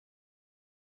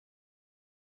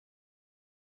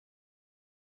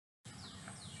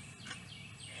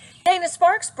Dana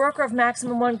Sparks, broker of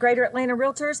Maximum One Greater Atlanta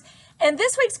Realtors, and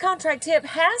this week's contract tip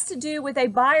has to do with a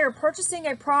buyer purchasing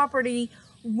a property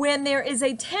when there is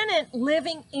a tenant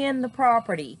living in the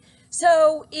property.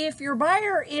 So if your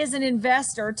buyer is an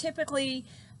investor, typically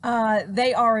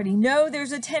they already know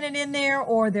there's a tenant in there,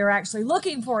 or they're actually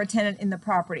looking for a tenant in the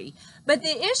property. But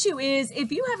the issue is,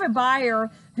 if you have a buyer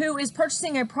who is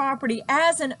purchasing a property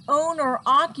as an owner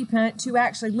occupant to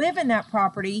actually live in that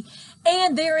property,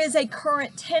 and there is a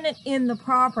current tenant in the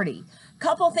property,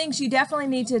 couple things you definitely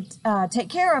need to take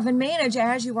care of and manage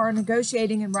as you are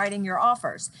negotiating and writing your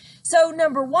offers. So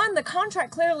number one, the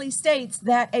contract clearly states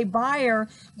that a buyer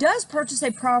does purchase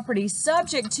a property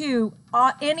subject to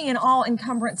any and all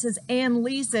encumbrances and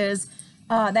leases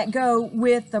that go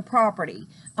with the property.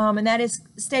 And that is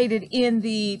stated in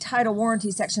the title warranty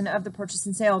section of the purchase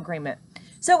and sale agreement.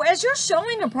 So as you're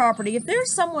showing a property, if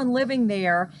there's someone living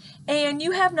there and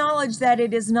you have knowledge that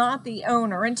it is not the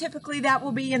owner, and typically that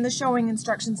will be in the showing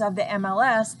instructions of the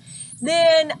MLS,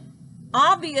 then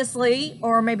obviously,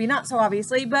 or maybe not so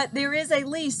obviously, but there is a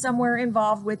lease somewhere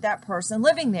involved with that person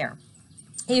living there.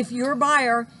 If your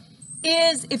buyer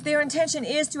if their intention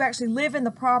is to actually live in the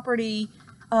property,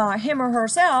 him or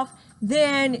herself,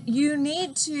 then you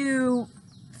need to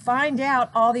find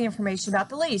out all the information about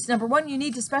the lease. Number one, you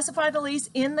need to specify the lease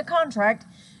in the contract.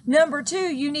 Number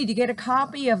two, you need to get a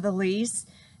copy of the lease.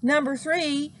 Number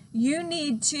three, you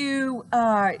need to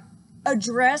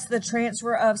address the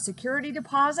transfer of security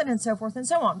deposit and so forth and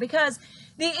so on. Because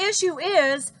the issue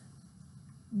is,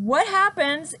 what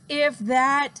happens if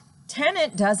that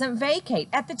tenant doesn't vacate?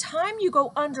 At the time you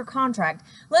go under contract,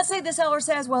 let's say the seller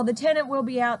says, well, the tenant will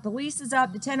be out, the lease is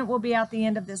up, the tenant will be out the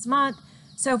end of this month,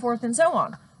 so forth and so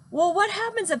on. Well, what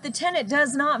happens if the tenant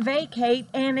does not vacate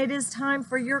and it is time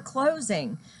for your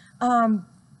closing?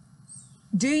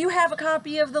 Do you have a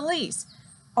copy of the lease?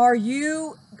 Are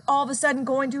you all of a sudden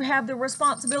going to have the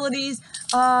responsibilities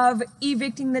of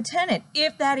evicting the tenant,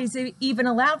 if that is even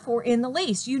allowed for in the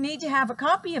lease? You need to have a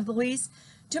copy of the lease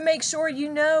to make sure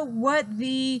you know what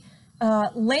the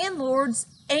landlord's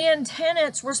and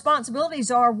tenant's responsibilities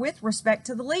are with respect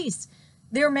to the lease.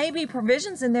 There may be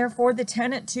provisions in there for the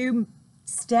tenant to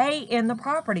stay in the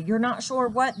property. You're not sure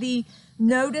what the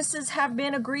notices have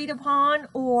been agreed upon,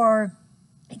 or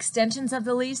extensions of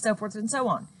the lease, so forth and so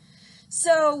on.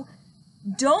 So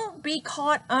don't be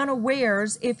caught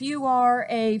unawares if you are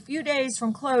a few days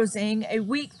from closing, a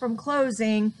week from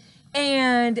closing,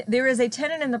 and there is a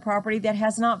tenant in the property that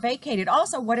has not vacated.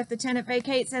 Also, what if the tenant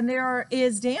vacates and there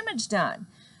is damage done?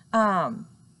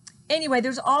 Anyway,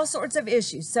 there's all sorts of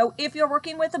issues. So if you're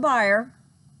working with a buyer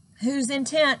whose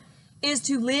intent is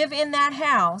to live in that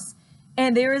house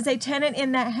and there is a tenant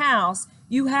in that house,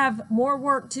 you have more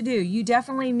work to do. You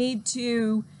definitely need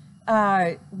to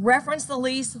reference the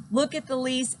lease, look at the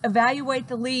lease, evaluate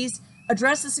the lease,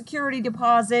 address the security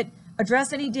deposit,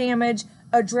 address any damage,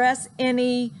 address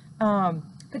any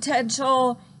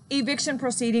potential eviction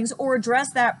proceedings, or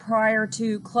address that prior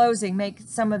to closing. Make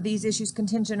some of these issues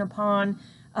contingent upon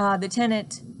the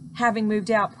tenant having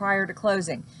moved out prior to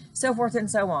closing, so forth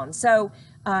and so on. So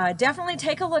definitely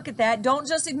take a look at that. Don't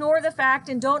just ignore the fact,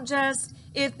 and don't just,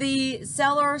 if the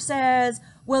seller says,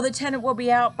 well, the tenant will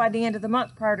be out by the end of the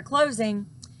month prior to closing,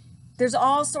 there's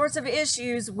all sorts of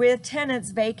issues with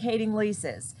tenants vacating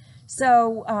leases.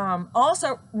 So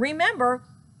also remember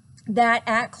that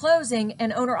at closing,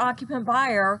 an owner-occupant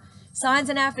buyer signs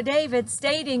an affidavit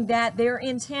stating that their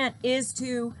intent is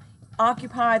to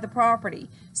occupy the property.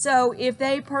 So if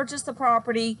they purchase the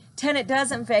property, tenant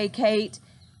doesn't vacate,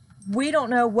 we don't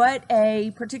know what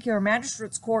a particular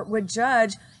magistrate's court would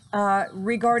judge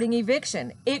regarding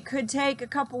eviction. It could take a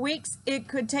couple weeks, it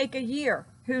could take a year,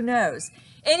 who knows?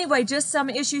 Anyway, just some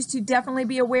issues to definitely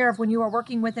be aware of when you are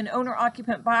working with an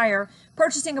owner-occupant buyer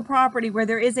purchasing a property where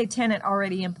there is a tenant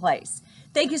already in place.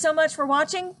 Thank you so much for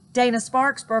watching. Dana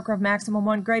Sparks, broker of Maximum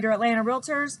One Greater Atlanta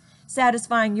Realtors,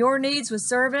 satisfying your needs with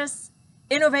service,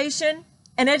 innovation,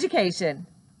 and education.